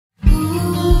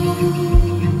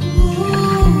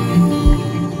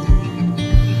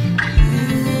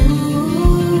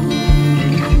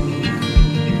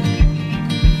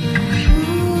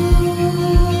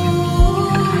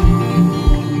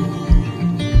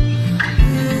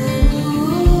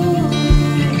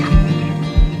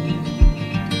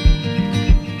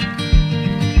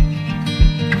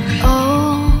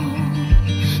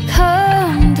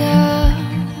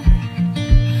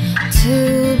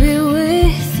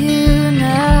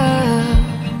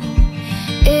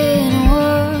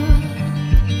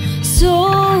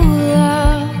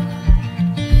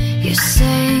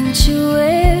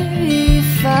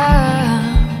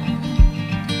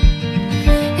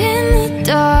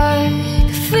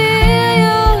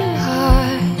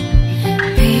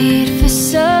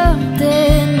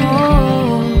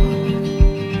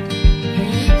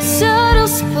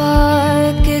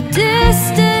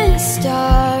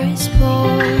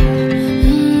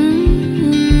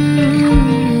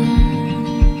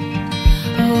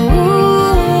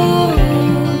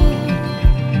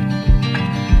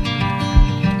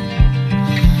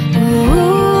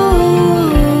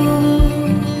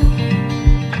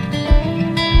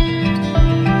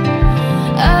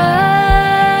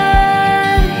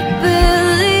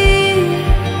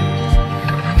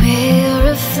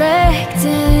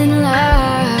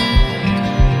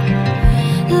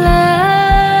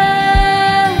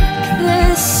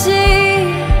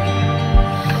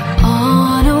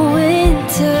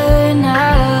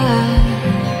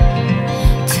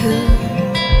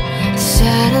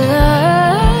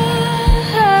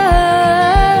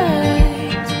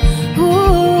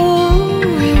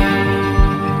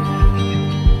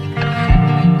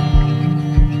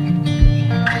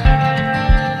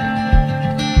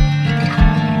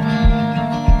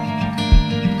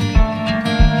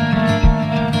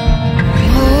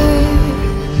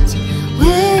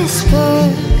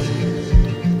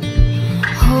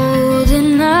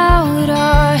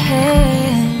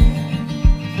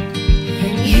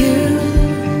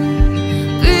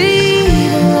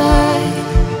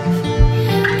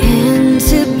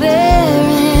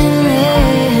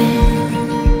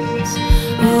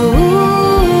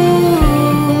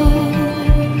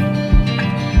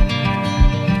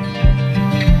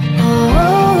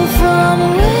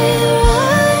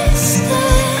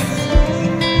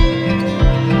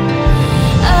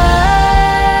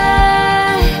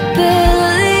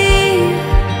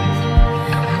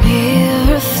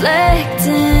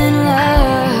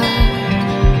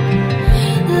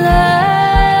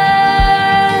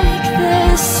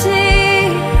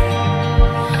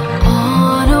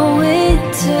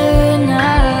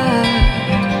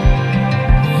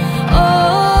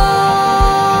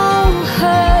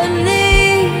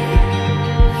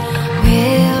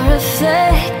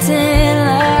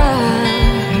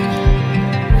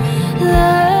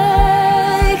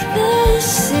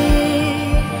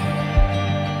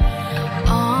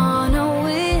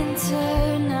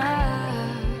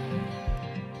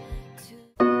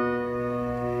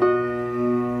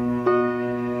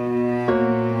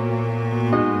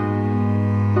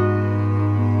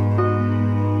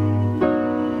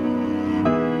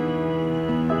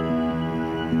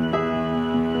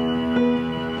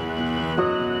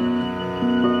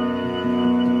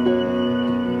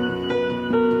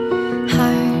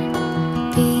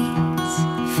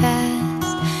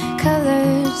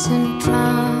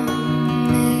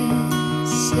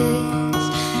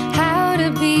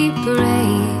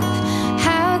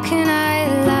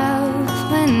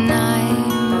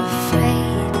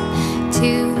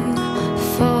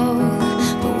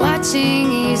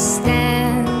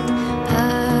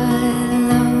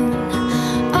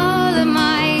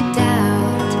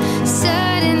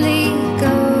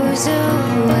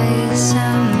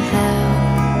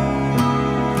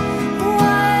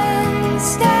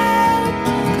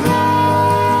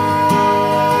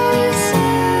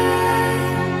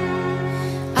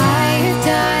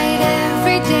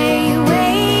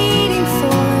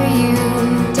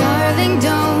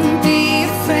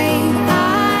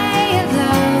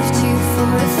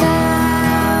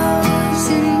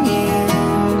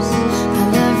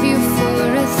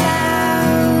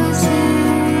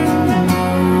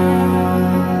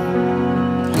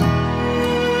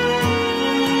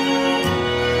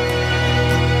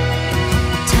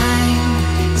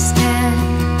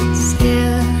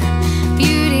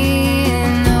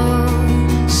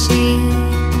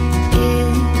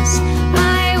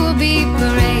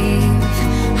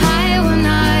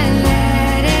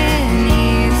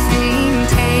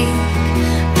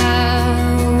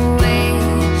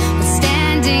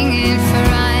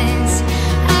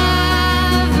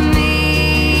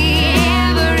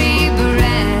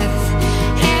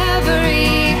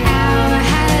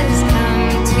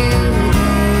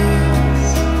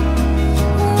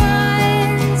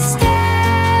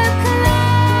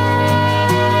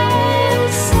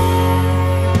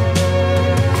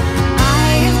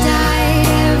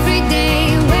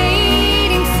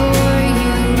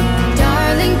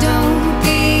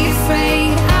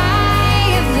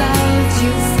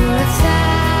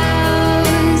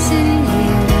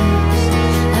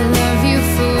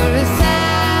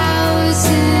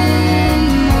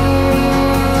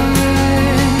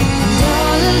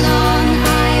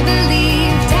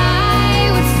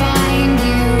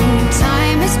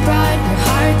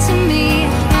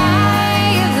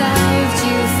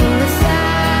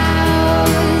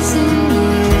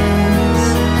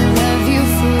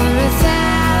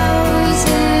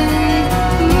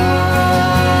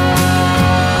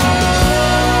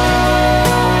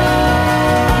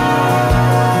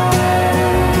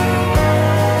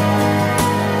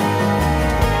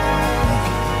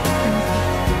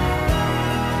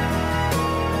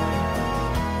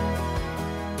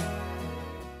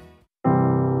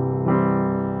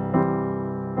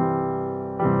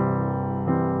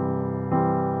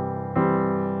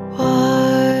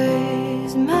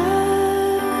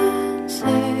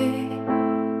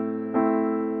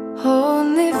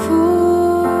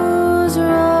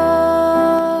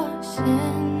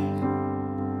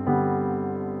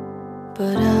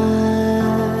but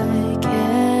I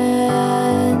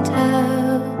can't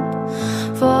help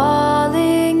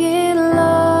falling in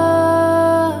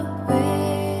love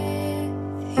with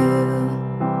you.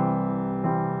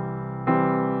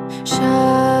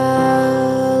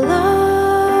 Shall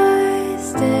I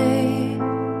stay?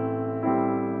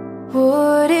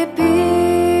 Would it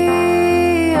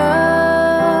be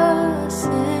a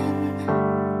sin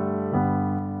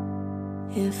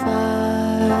if I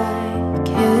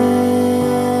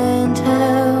can't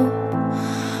help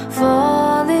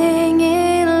falling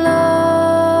in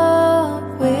love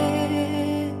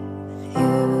with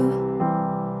you?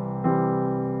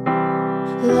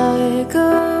 Like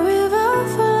a river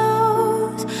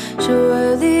flows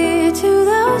surely to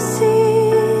the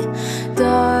sea,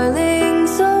 darling,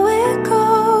 so it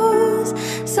goes.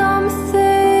 Some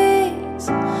things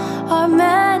are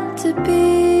meant to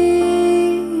be.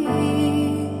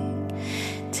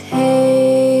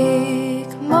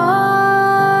 Take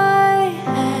my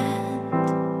hand,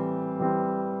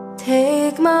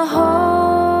 take my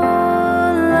whole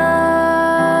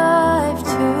life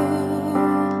too,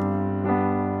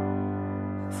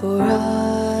 for I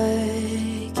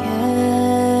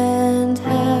can't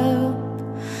help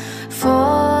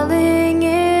falling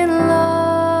in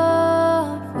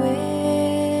love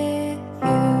with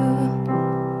you.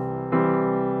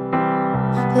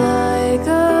 Like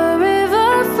a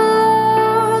river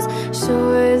flows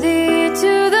surely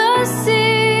to the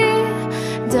sea,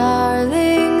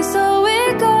 darling, so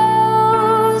it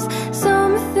goes.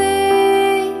 Some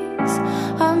things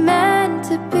are meant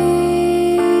to be.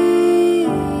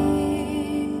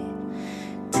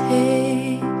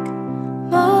 Take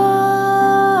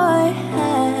my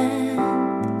hand,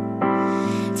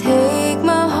 take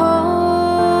my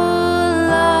whole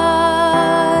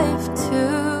life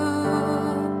too,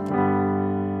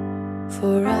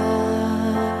 for I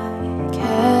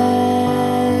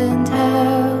can't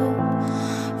help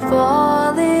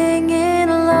falling in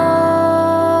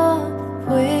love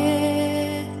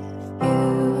with you.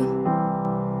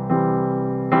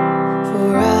 For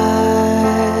I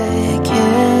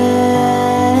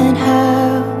can't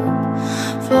help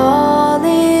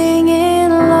falling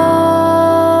in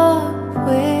love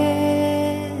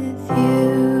with you.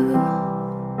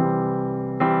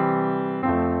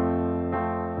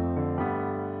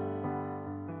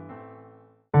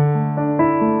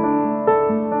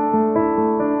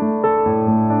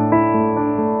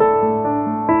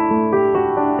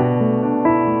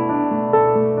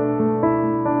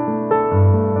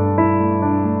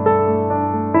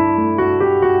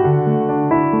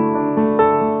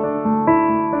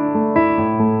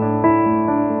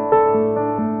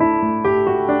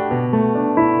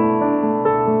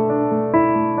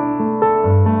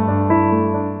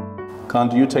 Con,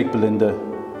 do you take Belinda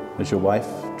as your wife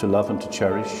to love and to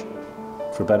cherish,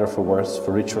 for better, for worse,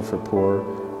 for richer, for poorer,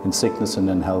 in sickness and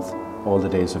in health, all the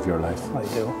days of your life? I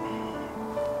do.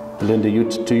 Belinda,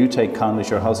 do you take Con as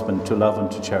your husband to love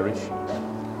and to cherish,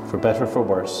 for better, for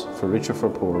worse, for richer, for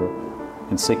poorer,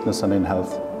 in sickness and in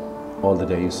health, all the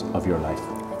days of your life?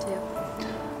 I do.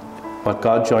 What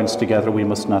God joins together we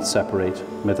must not separate.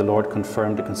 May the Lord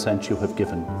confirm the consent you have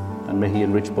given, and may He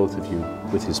enrich both of you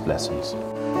with His blessings.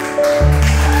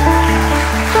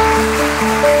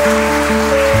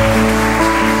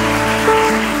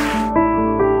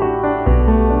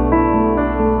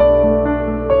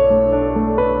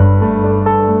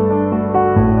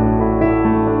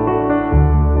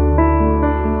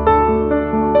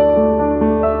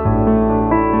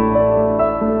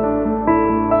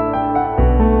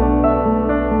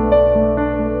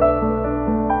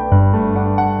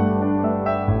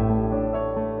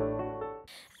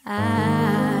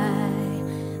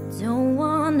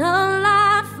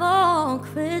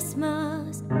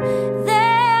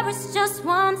 There is just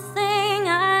one thing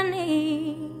I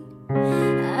need.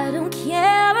 I don't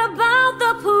care about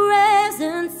the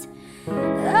presents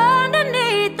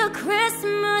underneath the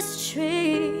Christmas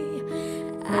tree.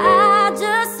 I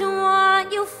just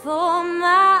want you for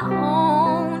my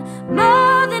own,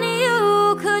 more than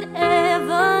you could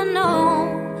ever know.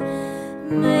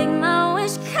 Make my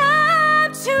wish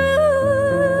come true.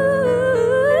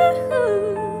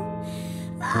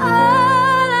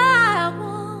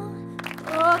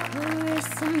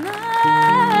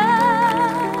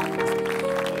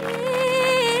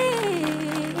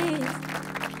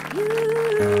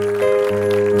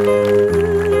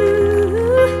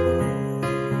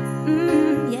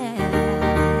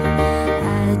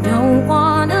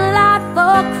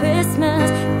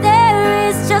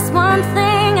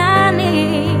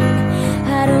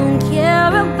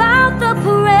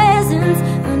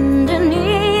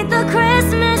 Underneath the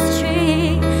Christmas tree.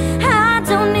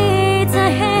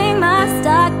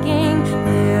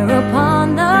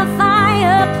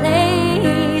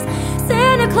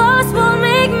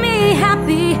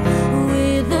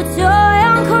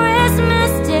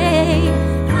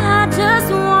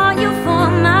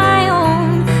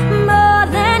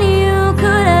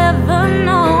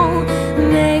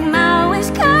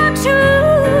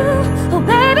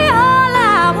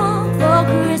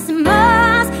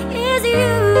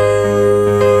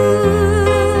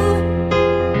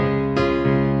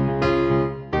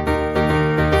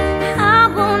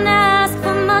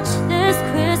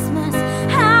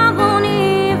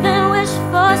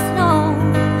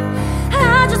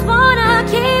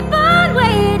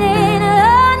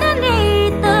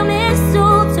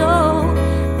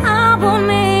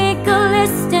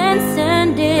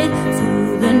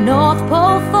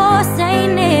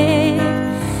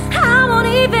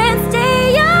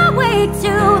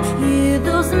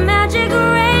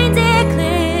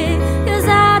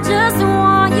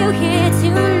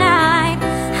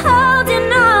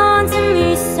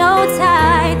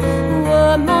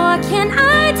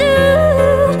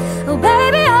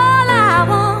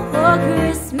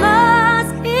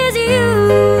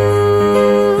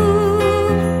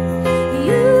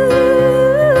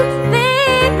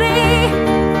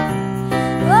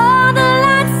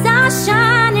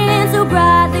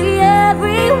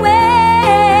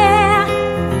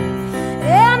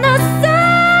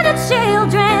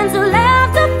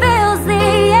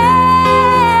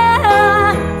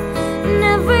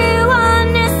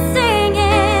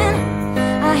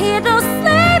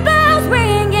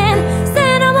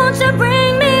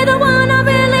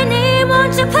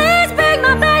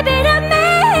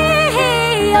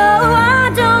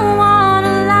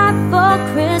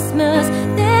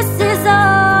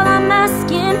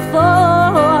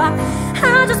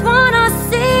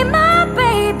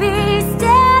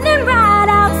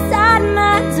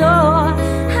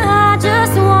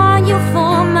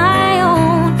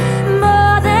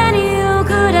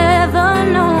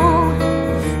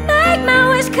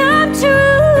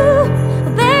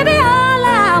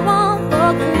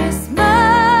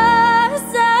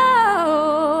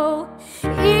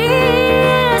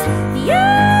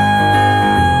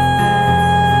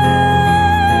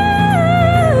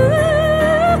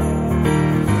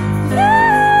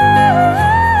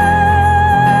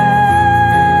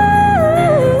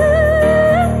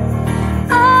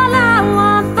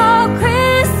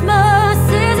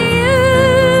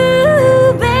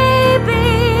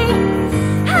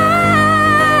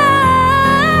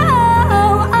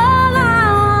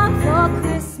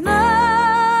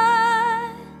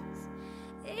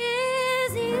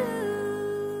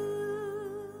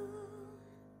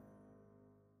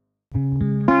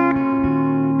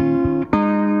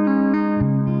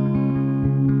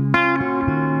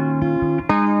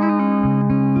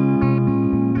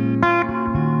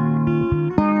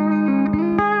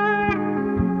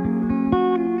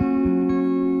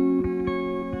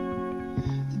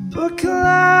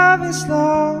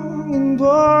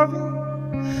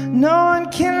 No one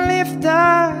can lift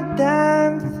a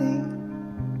damn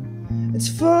thing. It's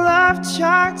full of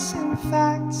charts and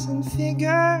facts and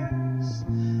figures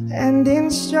and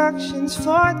instructions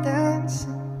for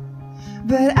dancing.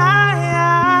 But and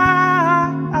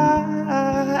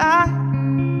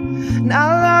I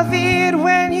love it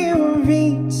when you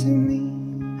read to me,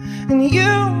 and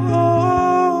you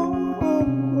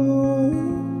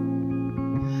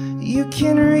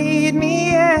can read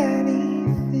me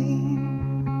anything.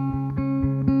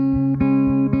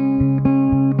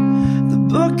 The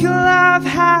book of love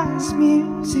has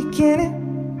music in it.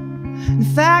 In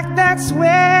fact, that's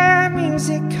where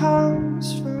music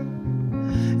comes from.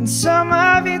 And some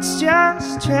of it's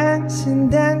just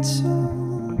transcendental,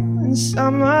 and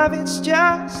some of it's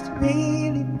just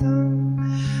really dumb.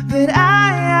 But and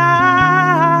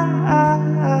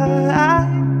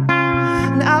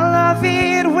I love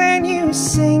it when you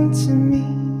sing to me,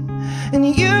 and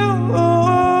you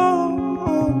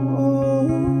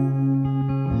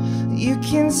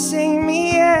can sing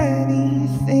me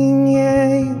anything,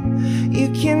 yeah, you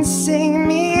can sing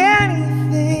me anything.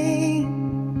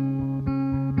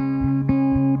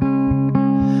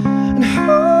 And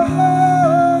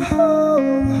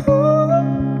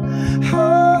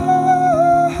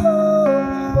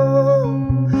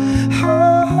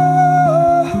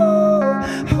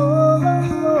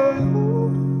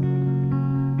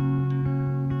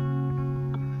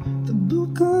the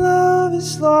book of love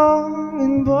is long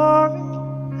and boring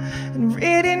and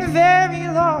written very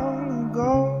long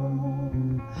ago.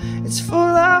 It's full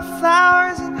of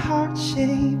flowers and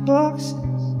heart-shaped boxes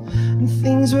and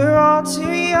things we're all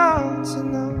too young to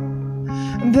know.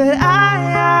 But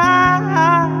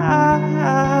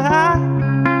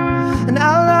and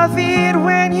I love it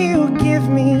when you give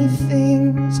me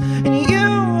things, and you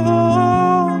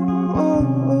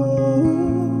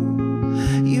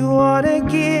wanna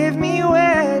give me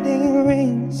wedding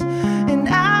rings, and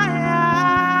I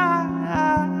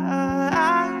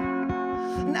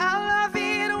love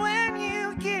it when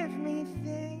you give me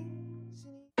things.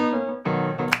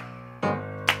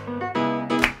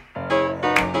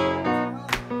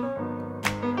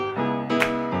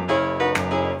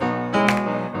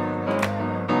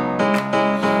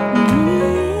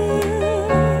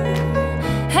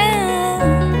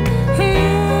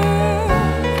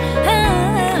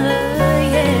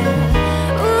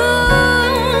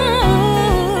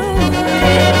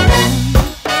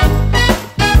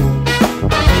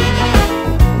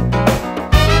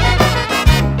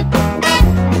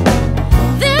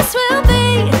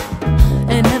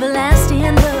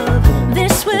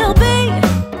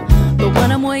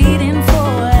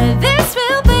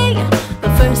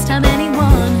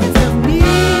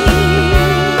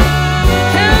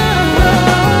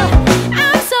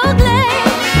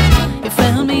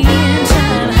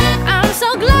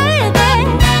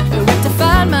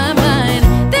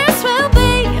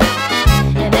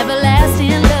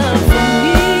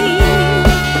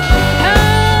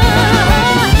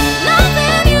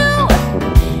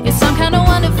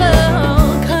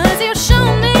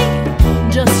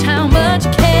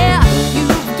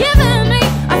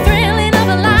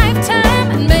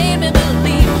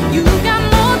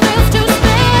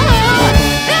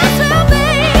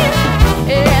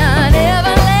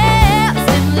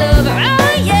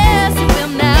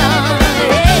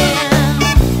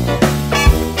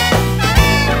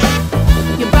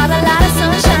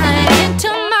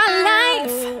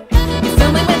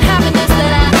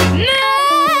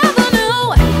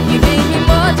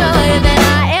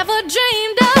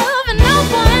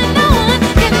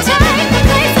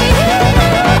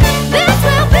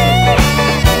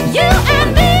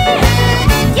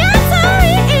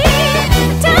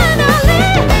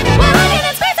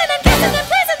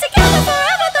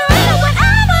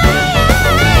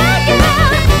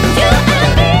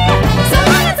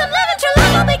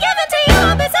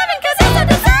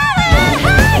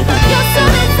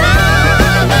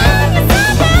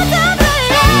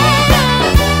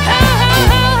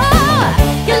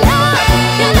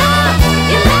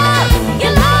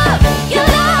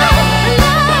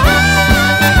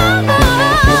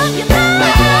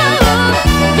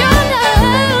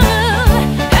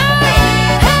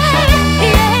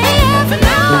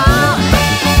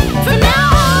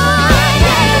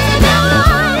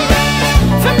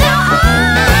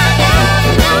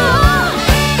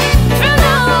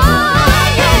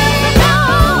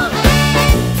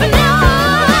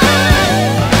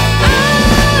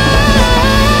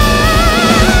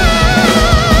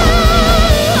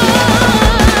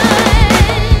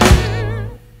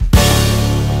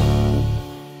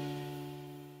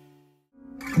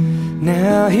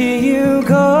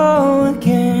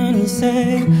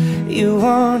 say you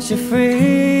want your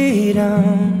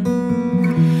freedom.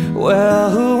 Well,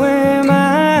 who am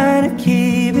I to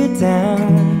keep it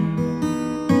down?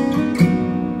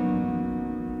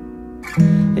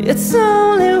 It's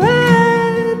only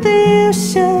right that you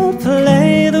should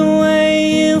play the way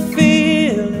you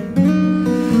feel it,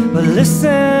 but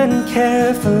listen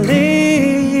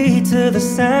carefully to the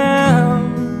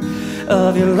sound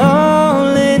of your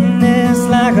loneliness.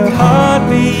 Like a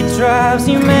heartbeat drives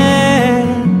you mad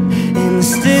in the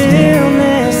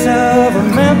stillness of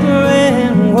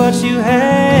remembering what you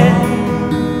had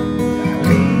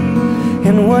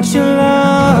and what you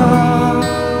lost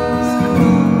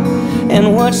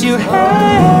and what you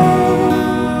had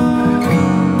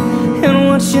and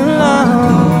what you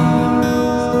lost.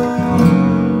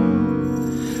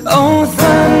 Oh,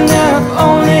 thunder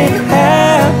only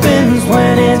happens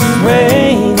when it's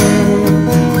raining.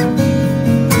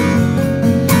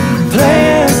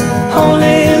 Players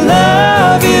only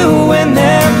love you when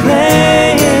they're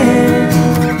playing.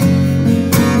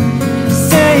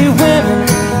 Say women,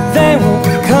 they will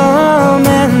come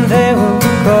and they will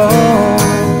go.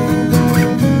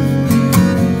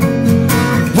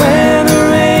 When the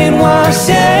rain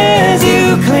washes you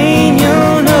clean,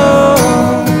 you'll know.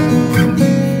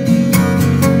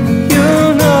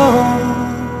 You'll know.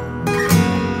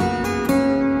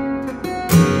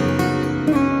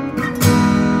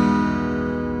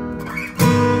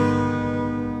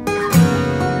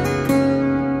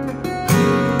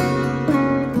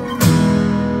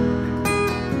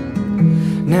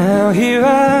 Now here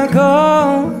I go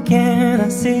again, I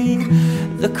see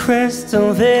the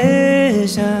crystal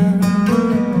vision.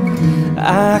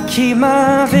 I keep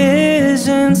my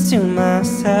visions to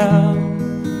myself.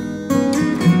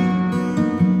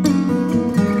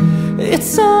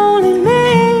 It's only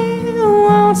me who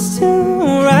wants to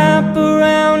wrap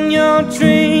around your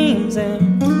dreams.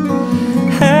 And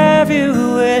have you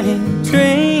any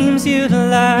dreams you'd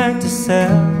like to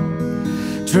sell?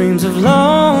 Dreams of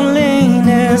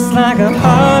loneliness, like a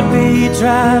heartbeat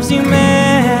drives you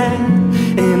mad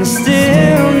in the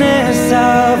stillness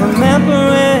of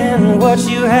remembering what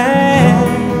you had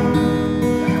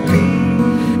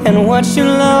and what you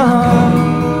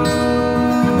lost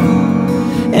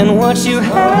and what you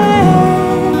had,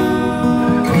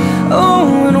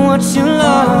 oh, and what you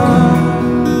lost.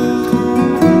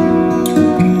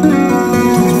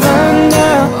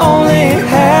 Thunder only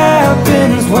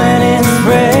happens when it's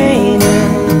raining.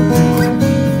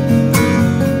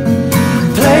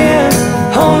 Players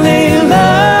only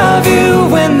love you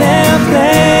when they're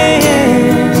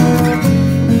playing.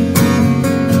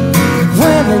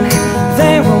 Women,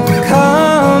 they will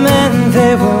come and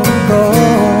they will go.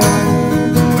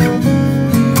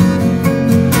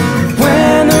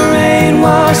 When the rain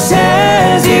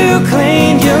washes you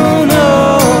clean, you'll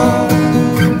know.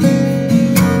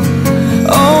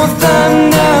 Oh,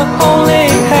 thunder only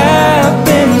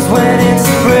happens when it's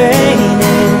raining.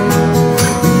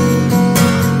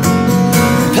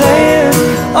 Players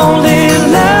only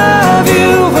love you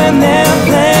when they're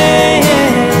playing.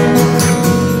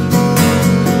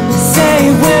 Say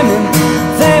women,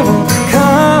 they will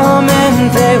come and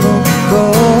they will go.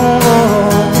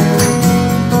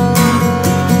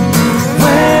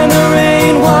 When the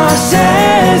rain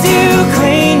washes you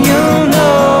clean, you'll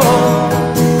know.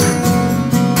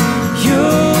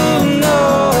 You'll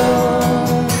know.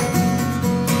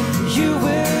 You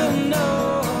will know.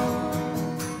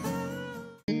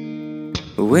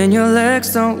 When your legs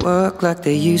don't work like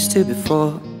they used to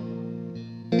before,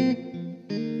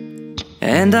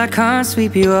 and I can't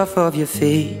sweep you off of your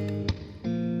feet,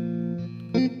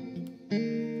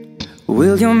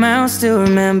 will your mouth still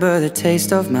remember the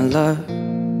taste of my love?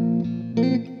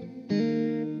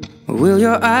 Will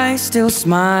your eyes still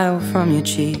smile from your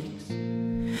cheeks?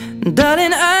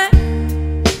 Darling, I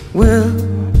will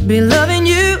be loving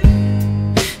you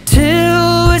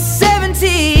till we're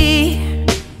 70.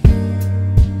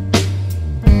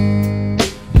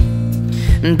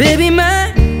 And baby,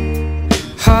 my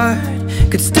heart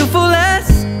could still fall as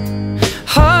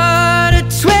hard at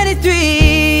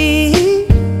 23.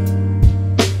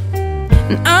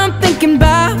 And I'm thinking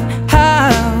about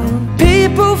how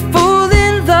people fall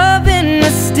in love in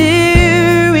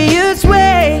mysterious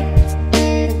ways.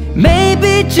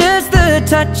 Maybe just the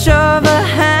touch of a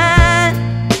hand.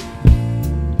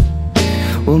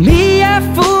 Well, me, I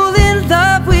fall in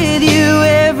love with you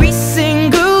every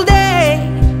single day.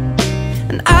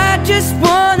 And I just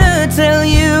wanna tell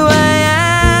you I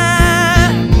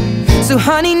am. So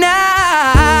honey,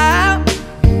 now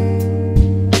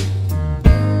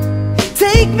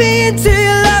take me into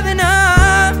your loving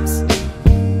arms.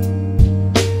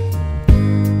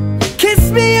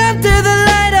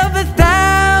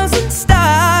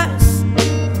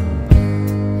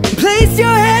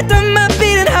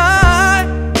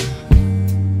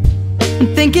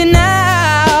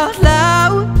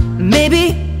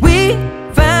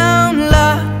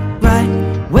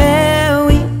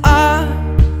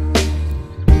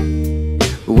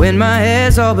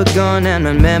 has all but gone and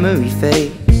my memory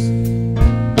fades,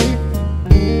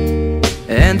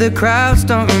 and the crowds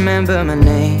don't remember my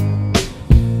name.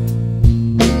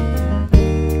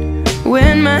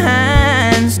 When my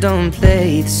hands don't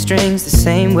play the strings the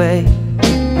same way,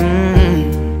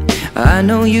 I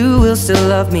know you will still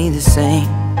love me the same.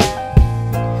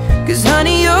 'Cause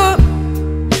honey, your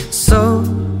soul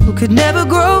could never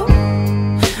grow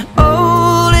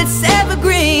old, it's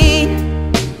evergreen.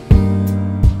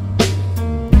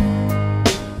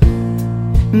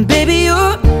 And baby,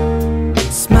 your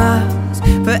smile's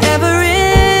forever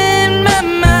in my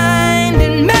mind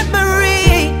and memory.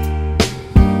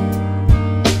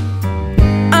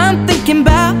 I'm thinking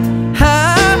about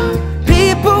how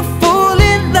people fall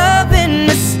in love in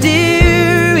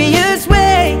mysterious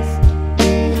ways,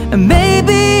 and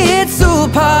maybe it's all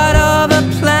part of a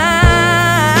plan.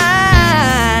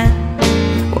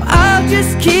 Well, I'll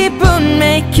just keep on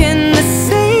making the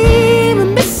same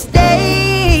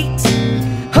mistakes,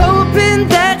 hoping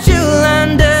that you'll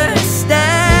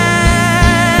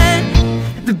understand.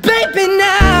 But baby,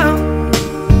 now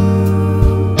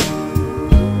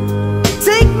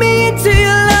take me into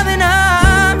your loving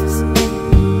arms,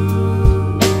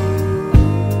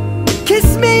 kiss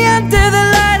me under the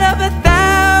light of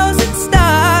 1,000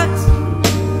 stars,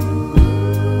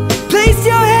 place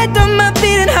your head on my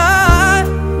beating heart.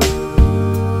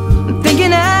 I'm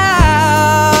thinking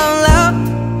out loud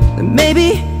that maybe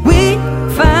we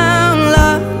found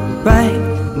love right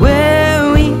where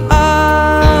we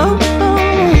are.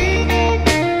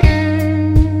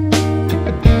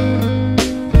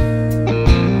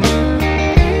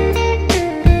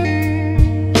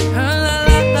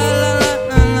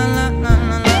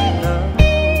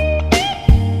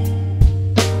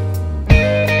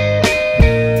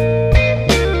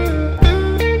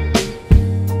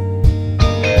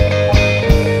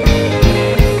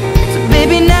 So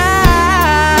baby,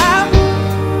 now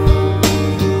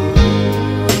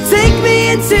take me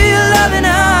into your loving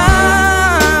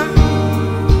arms,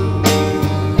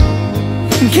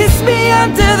 kiss me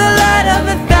under the light of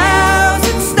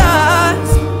 1,000 stars.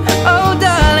 Oh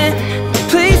darling,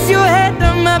 place your head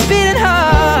on my beating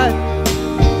heart.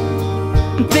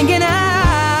 I'm thinking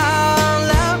out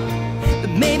loud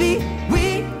that maybe we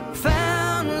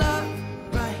found love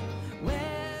right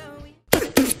where we.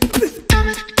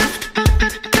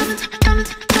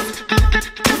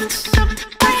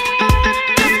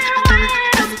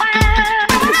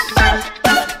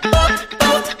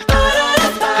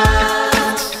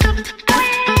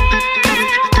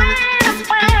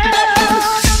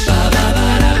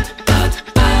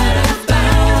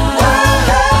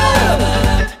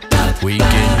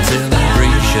 Weekend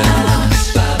celebration.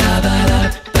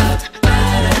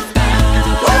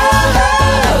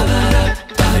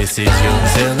 This is your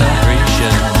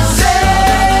celebration.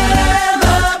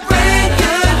 Celebrate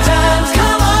good times,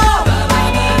 come on.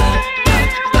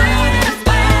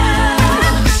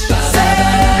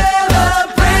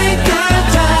 Celebrate good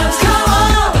times, come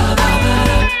on.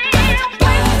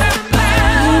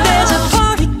 There's a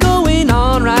party going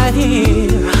on right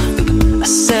here, a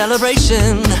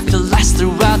celebration to last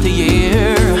throughout the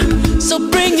year. So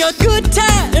bring your good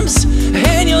times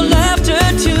and your laughter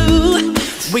too.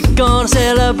 We're gonna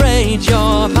celebrate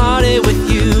your party with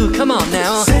you. Come on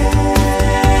now.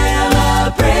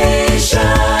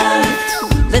 Celebration.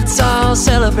 Let's all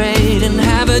celebrate and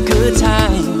have a good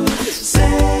time.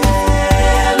 Celebration.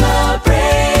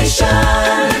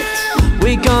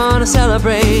 We're gonna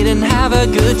celebrate and have a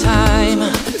good time.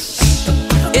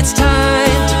 It's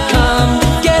time to come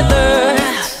together.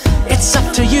 It's up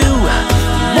to you.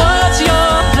 What's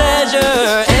your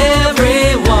pleasure?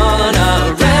 Everyone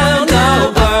around the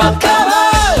world, come on!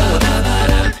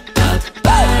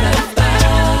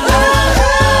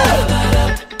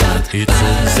 It's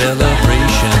a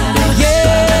celebration. Yeah,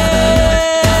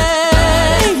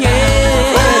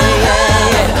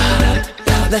 yeah, yeah.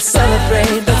 Let's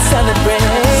celebrate, let's celebrate.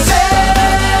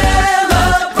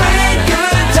 Celebrate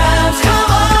good times, come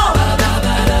on.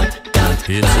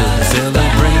 It's a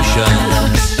celebration.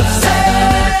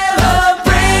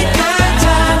 Celebrate good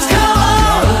times, come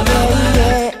on.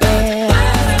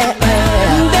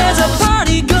 There's a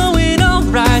party going on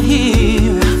right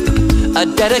here, a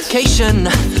dedication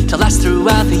to last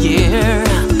throughout the year.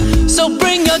 So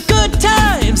bring your good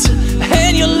times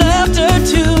and your laughter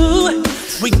too.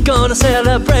 We're gonna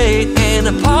celebrate and a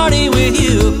party with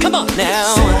you. Come on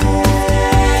now.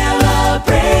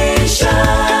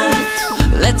 Celebration.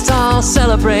 Let's all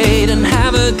celebrate and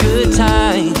have a good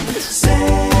time. Celebration.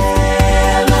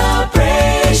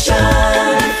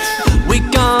 We're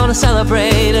gonna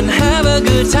celebrate and have a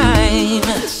good time.